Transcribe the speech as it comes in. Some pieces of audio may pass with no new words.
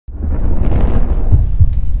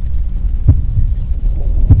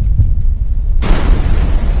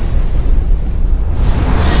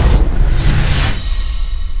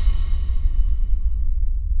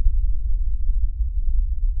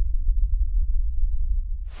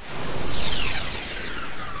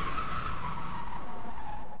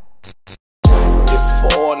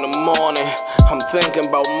morning, I'm thinking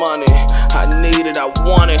about money. I need it, I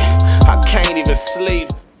want it, I can't even sleep.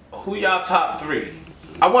 Who y'all top three?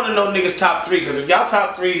 I want to know niggas top three, because if y'all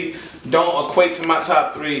top three don't equate to my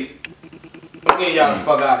top three, I'm getting y'all the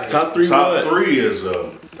fuck out of here. Top three, top three is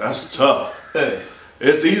that's tough. Hey.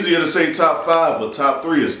 It's easier to say top five, but top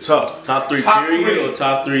three is tough. Top three period or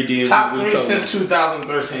top three DMV? Top three since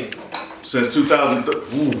 2013. Since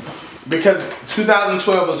 2013. Because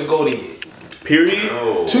 2012 was the golden year. Period?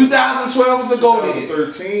 Oh. 2012 was the golden year.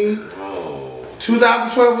 2013? Oh.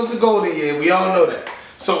 2012 was the golden year. We all know that.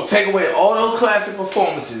 So take away all those classic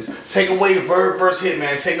performances. Take away Verb versus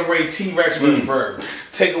Hitman. Take away T-Rex versus Verb.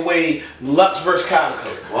 Take away Lux versus Calico.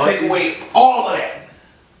 What? Take away all of that.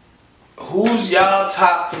 Who's y'all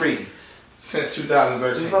top three since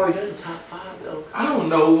 2013? We've already done top five though. I don't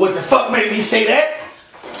know what the fuck made me say that,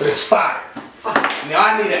 but it's fire. Now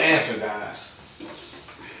I need an answer, guys.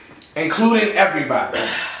 Including everybody.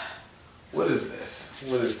 What is this?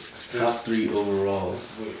 What is this? Top three overall.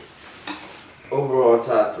 Overall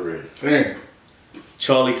top three. Damn.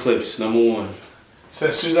 Charlie Clips, number one.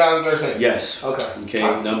 Since 2013? Yes. Okay.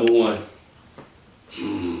 Okay, number one.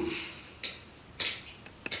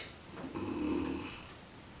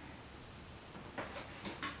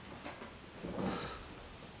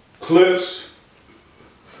 Clips,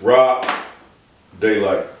 Rock,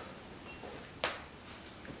 Daylight.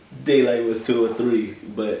 Daylight was 2 or 3,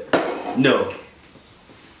 but no.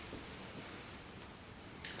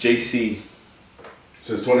 JC.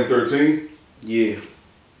 Since 2013? Yeah.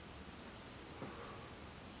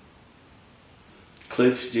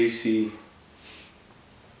 Clips, JC.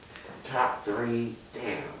 Top three,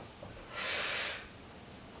 damn.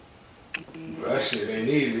 That shit ain't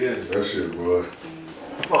easy, is it? That shit, boy.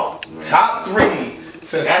 Oh, top three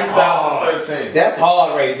since 2013. That's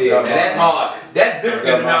hard right there. That's hard. That's different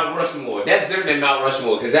than Mount Rushmore. That's different than Mount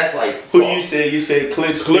Rushmore because that's like. Who you say? You say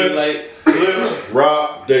Clips, Daylight. Clips,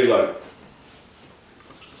 Rock, Daylight.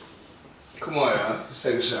 Come on, y'all. Let's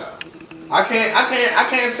take a shot. I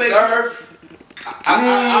can't say Surf.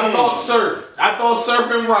 I thought Surf. I thought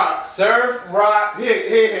Surf and Rock. Surf, Rock.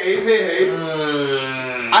 Hey.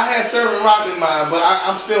 I had Surf and Rock in mind, but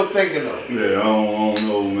I'm still thinking though. Yeah, I don't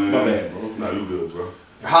know, man. My bad, bro. Nah, you good, bro.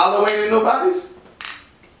 Holloway ain't nobody's?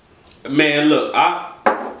 Man, look,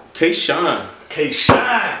 K-Shine.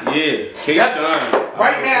 K-Shine. Yeah, K-Shine.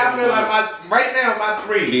 Right now, I feel like my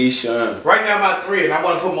three. K-Shine. Right now, my three, and I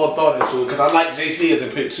want to put more thought into it because I like JC as a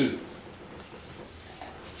pick too.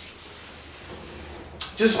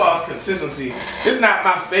 Just as far as consistency, this is not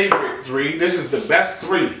my favorite three. This is the best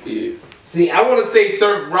three. Yeah. See, I want to say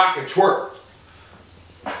Surf, Rock, and Twerk.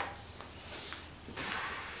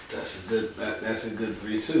 That's a good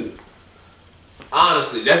three too.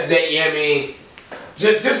 Honestly, that's that. Yeah, I mean,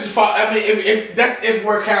 just as far. I mean, if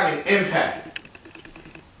we're counting impact.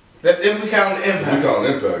 That's if we count impact. We count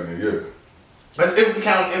impact, yeah. That's if we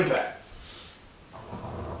count impact.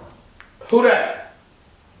 Who that?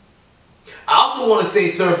 I also want to say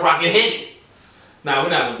Surf, Rock, and Henny. Nah, we're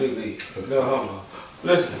not gonna do these. No, hold on.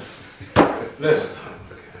 Listen.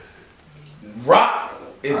 Rock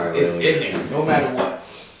is in there, no matter what.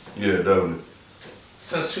 Yeah, definitely.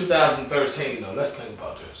 Since 2013, though, let's think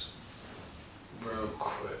about this real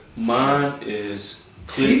quick. Mine is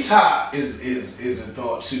T-Top is a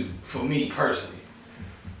thought too for me personally.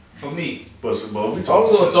 For me, but we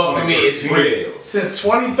also a thought for me is Briz. Since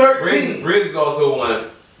 2013, Briz is also one.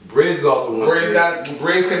 Briz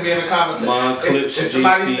can be in the conversation. Mine, Clips,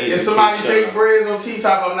 if somebody say Briz on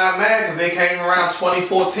T-Top, I'm not mad because they came around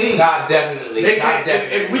 2014. Top definitely.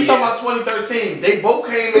 If we talk about 2013, they both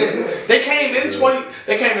came in. They came in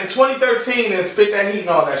 2013 and spit that heat and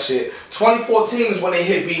all that shit. 2014 is when they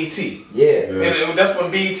hit BET. Yeah. And that's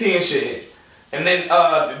when BET and shit hit. And then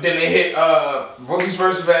they hit Rookies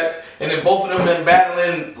vs. Vets, and then both of them been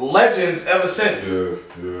battling legends ever since.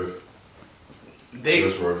 Yeah. They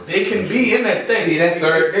can be in that thing. See, that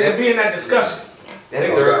third, they can be in that discussion. I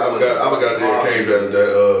got there came that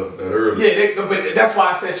early. Yeah, but that's why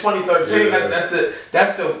I said 2013. Yeah.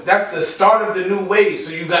 That's the start of the new wave.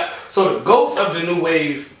 So the goats of the new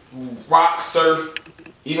wave, Rock, Surf,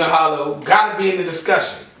 even Hollow, gotta be in the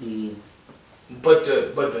discussion. But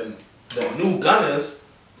the new gunners,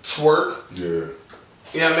 Twerk. Yeah.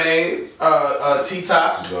 You know what I mean?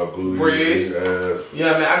 T-Top, Briz. You know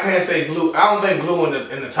what I mean? I can't say Glue. I don't think Glue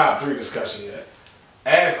in the top three discussion yet.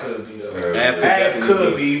 Av could be though. Av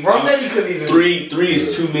could be. Rondetti could even. Three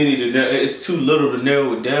is too many to narrow. It's too little to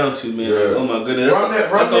narrow it down to, man. Like, oh my goodness,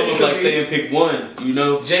 that's almost like saying pick one. You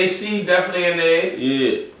know? JC definitely in there.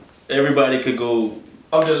 Yeah, everybody could go.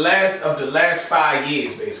 Of the last 5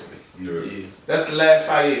 years, basically. Yeah. That's the last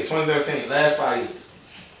 5 years. 2013, last 5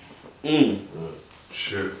 years.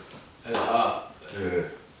 Shit. That's hard. Yeah.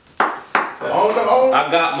 I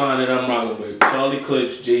got mine that I'm rocking with. Charlie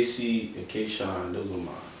Clips, JC, and K-Shine. Those are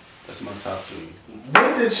mine. That's my top 3.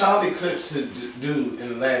 What did Charlie Clips do in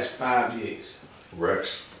the last 5 years?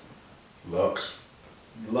 Rex. Lux.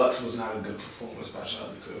 Lux was not a good performance by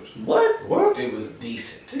Charlie Clips. What? It was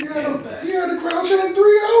decent. He had the crowd chanting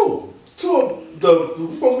 3-0 to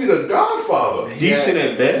supposed to be the Godfather. Decent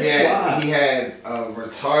at best? Why? He had a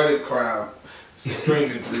retarded crowd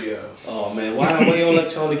screaming 3-0. Oh man, why you don't like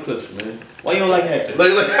Charlie Clips, man? Why you don't like Hector?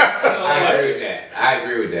 I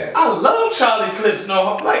agree with that. I love Charlie Clips,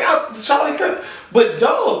 Charlie Clips, but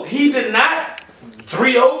dog, he did not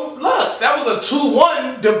 3-0 Lux. That was a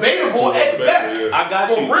 2-1 debatable at best. Yeah. I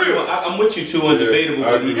got For you. real. I'm with you. 2-1 debatable,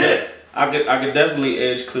 but I could definitely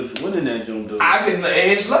edge Clips winning that jump though. I can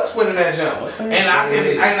edge Lux winning that jump, Okay. and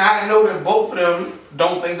I know that both of them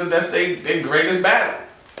don't think that that's their greatest battle.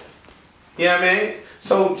 You know what I mean?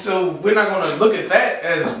 So we're not gonna look at that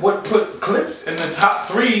as what put Clips in the top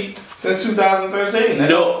 3 since 2013.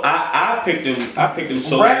 No, I picked him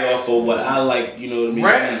solely Rex. off of what I like. You know what I mean?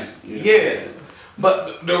 Rex, yeah.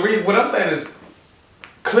 But what I'm saying is,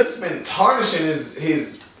 Clips been tarnishing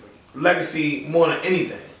his legacy more than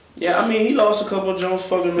anything. Yeah, I mean he lost a couple of jumps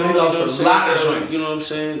fucking around. He lost a lot of joints. You know what I'm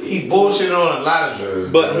saying? He bullshitted on a lot of joints.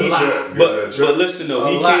 But listen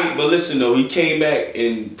though, he came back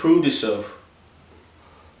and proved himself.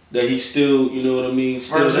 That he still, you know what I mean,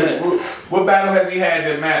 still that. What battle has he had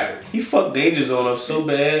that mattered? He fucked Danger's on up so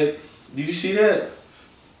bad. Did you see that?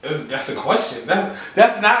 That's a question.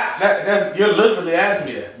 That's you're literally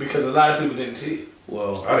asking me that because a lot of people didn't see it.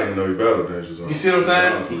 Well, I didn't even know he battled Danger's on. You see what I'm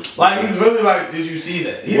saying? Like he's really like, did you see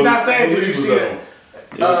that? He's not saying did you see that.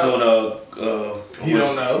 It was on he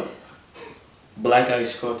don't know. Black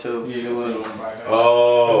Ice Cartel. Yeah, it was on Black Ice.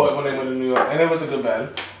 Oh. When they went to New York, and it was a good battle,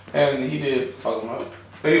 and he did fuck him up.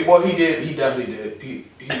 Well, he did. He definitely did.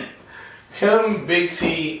 Him, Big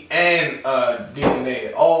T, and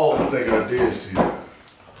DNA. All I think I did see that.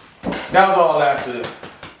 That was all after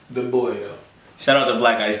the boy though. Shout out to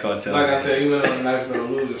Black Ice Cartel. Like I said, he went on a nice little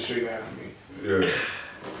losing streak after me. Yeah.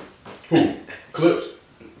 Who? Clips?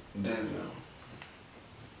 Damn.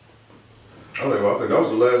 I think that was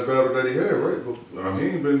the last battle that he had, right? He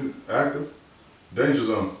ain't been active. Danger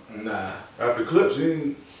Zone. Nah. After Clips, he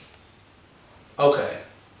ain't. Okay.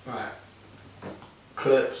 Alright.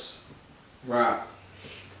 Clips. Rock.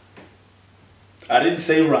 I didn't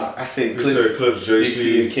say Rock. I said Clips. You said Clips,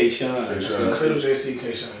 JC, and K-Shine. Clips, JC,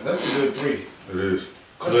 K-Shine. That's a good 3. It is.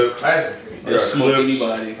 That's a classic 3. They'll smoke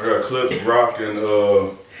anybody. I got Clips, Rock, and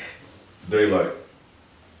Daylight.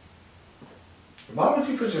 Why would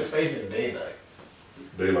you put your faith in Daylight?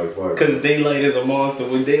 Daylight Fire. Because Daylight is a monster.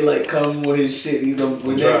 When Daylight come with his shit,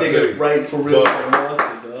 when that nigga right for real, he's a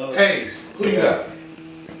monster, dog. Hayes, who you got?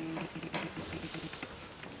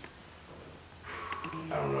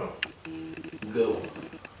 I don't know. Good one.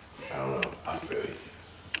 I don't know. I feel you.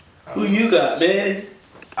 Who you got, man?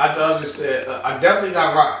 I just said, I definitely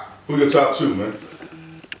got Rock. Who your top 2, man?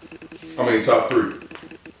 I mean, top 3.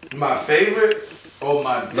 My favorite or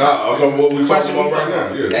my top? Nah, I was on what we talking about right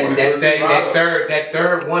now. Yeah, that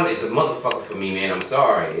third one is a motherfucker for me, man. I'm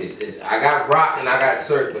sorry. It's I got Rock and I got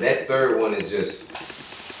Cirque, but that third one is just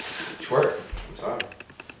twerk. I'm sorry.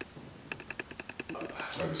 I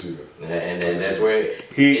can see that. And then that's where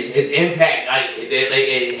his impact,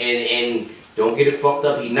 and don't get it fucked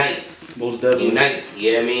up. He nice. Most definitely. He nice.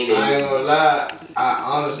 Yeah, I mean. I ain't gonna lie. I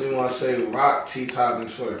honestly want to say Rock, T-Top, and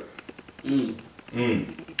Twerk.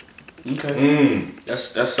 Okay.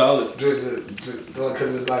 That's solid. Just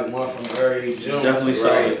because it's like one from every jump. Definitely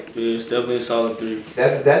solid. Right. Yeah, it's definitely a solid 3.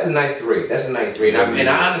 That's a nice 3. That's a nice 3. And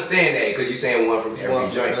I understand that because you're saying one from every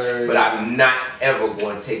joint. But I'm not ever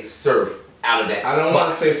going to take Surf out of that I don't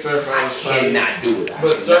want to take Surf out of the I cannot do it.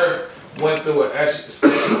 But Surf went through a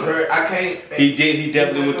sketchy period. I can't. He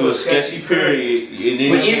definitely went through a sketchy period. And then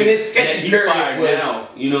but even his sketchy he's period fired was, now.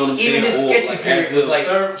 You know what I'm saying? Even his sketchy period was like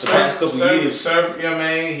Surf, the past couple years. Surf, you know what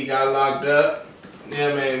I mean? He got locked up. You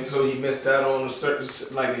know what I mean? So he missed out on a certain,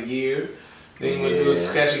 like a year. Then he went through a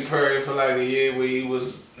sketchy period for like a year where he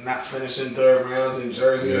was not finishing 3rd rounds in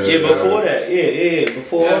Jersey. Yeah, before that. Yeah,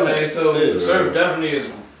 before all that. So yeah. Surf definitely is.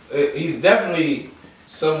 He's definitely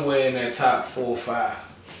somewhere in that top 4 or 5.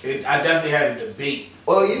 I definitely had a debate.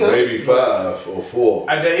 Well, you know, maybe 5 or 4.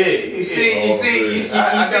 I did. You see, it's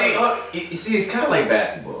kind of like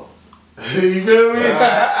basketball. You feel me?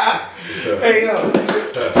 Hey yo,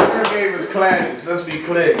 Surf gave us classics. Let's be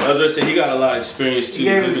clear. I was just saying he got a lot of experience too. He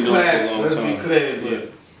gave us classics. Let's be clear,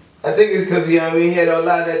 but I think it's because, you know what I mean, he had a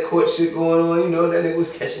lot of that court shit going on, you know, that nigga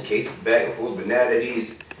was catching cases back and forth, but now that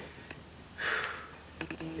he's,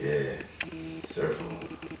 yeah, surfing.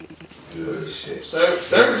 Good shit.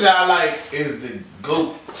 Surf Ja like is the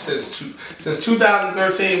GOAT since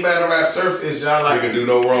 2013. Battle rap. Surf is Ja like. He can do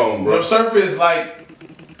no wrong, bro. Surf is like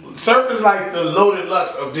the Loaded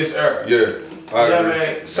Lux of this era. Yeah, I agree.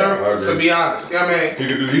 Man. Surf, to be honest, yeah, man. He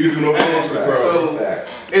can do no wrong to the crowd. So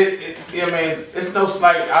man, it's no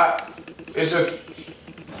slight. It's just.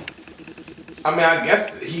 I mean, I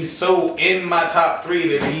guess he's so in my top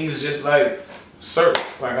 3 that he's just like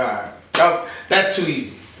Surf. Like, alright, that's too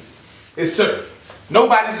easy. It's Surf.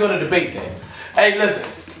 Nobody's gonna debate that. Hey, listen,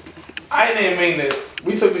 I didn't mean that.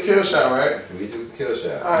 We took the kill shot, right? We took the kill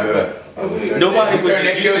shot. All right, yeah. Nobody would turn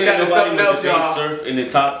that kill shot to something else, y'all. Surf in the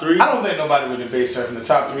top 3. I don't think nobody would debate Surf in the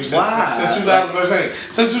top 3 since 2013.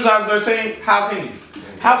 Since 2013, how can you?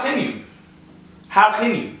 How can you? How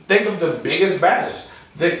can you think of the biggest battles?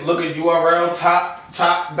 Look at URL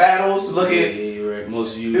top battles. Look at you're right.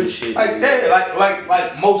 Most used shit. like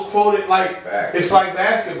like most quoted like it's like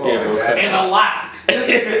basketball and a lot.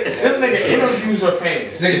 This nigga interviews are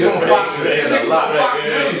famous. Niggas on Fox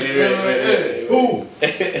News. Who?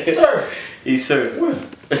 Surf. He's Surf.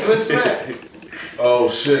 What's that? Oh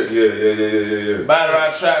shit! Yeah. Battle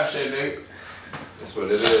rap trap shit, nigga. That's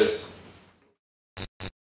what it is.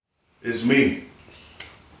 It's me.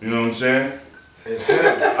 You know what I'm saying? It's him.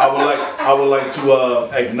 I would like to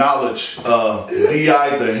acknowledge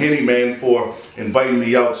D.I. the Henny Man for inviting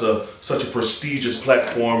me out to such a prestigious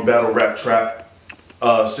platform, Battle Rap Trap.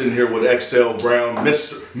 Sitting here with XL Brown,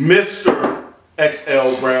 Mr.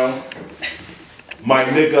 XL Brown, my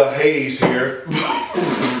nigga Hayes here.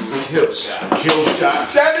 Kill shot.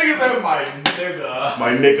 That nigga said my nigga.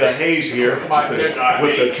 My nigga Hayes here.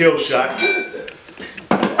 With the kill shot.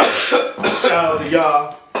 Shout out to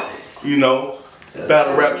y'all. You know.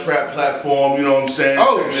 Battle Rap Trap platform, you know what I'm saying?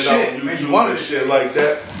 Oh, checking shit. it out on YouTube and shit like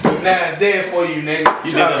that. Nah, it's there for you, nigga.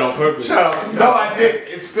 You did that on purpose. Shout out. No, I did.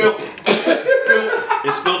 It's spilled.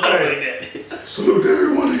 It's spilled out like that. Salute to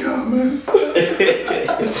every one of y'all, man.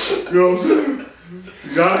 You know what I'm saying?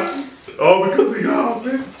 Y'all, all because of y'all,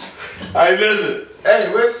 man. Hey, listen.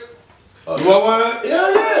 Hey, Wes. You want one?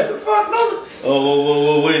 Yeah. The fuck no.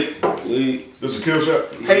 Oh, wait. This a kill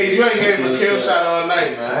shot? Hey, you ain't getting a kill shot all night,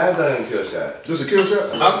 I man. have done a kill shot. This a kill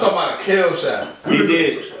shot? I'm talking about a kill shot. We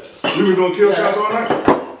did. You been doing kill shots all night?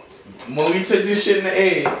 When we took this shit in the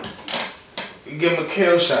egg, you give him a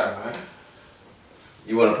kill shot, man.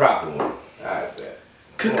 You want a proper one? Alright, bet.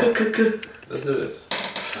 Let's do this.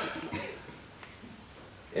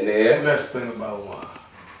 In the air. Let's think about one.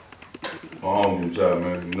 My arm getting tired,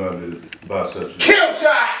 man. You know I did biceps. Kill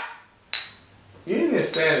shot! You ain't there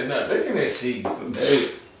standing up. They can see you. Hey,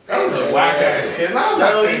 that was a whack ass kid.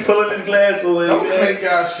 No, he pulling his glass away. Don't make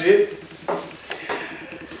y'all shit. What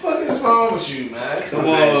the fuck is wrong with you, man? Come on,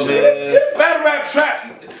 man. Get a Battle Rap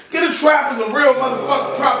Trap. Get a trap as a real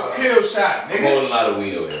motherfucking proper kill shot, I'm nigga. holding a lot of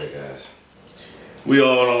weed over here, guys. We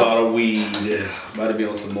all on a lot of weed. About to be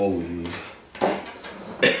on some more weed.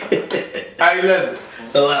 Hey, listen.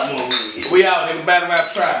 A lot more weed. We out, nigga. Battle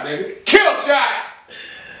Rap Trap, nigga. Kill shot!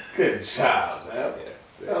 Good job, man.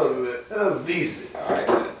 That was decent. Alright,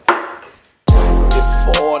 man.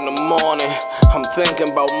 It's 4 in the morning, I'm thinking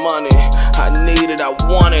about money. I need it, I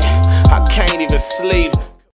want it, I can't even sleep.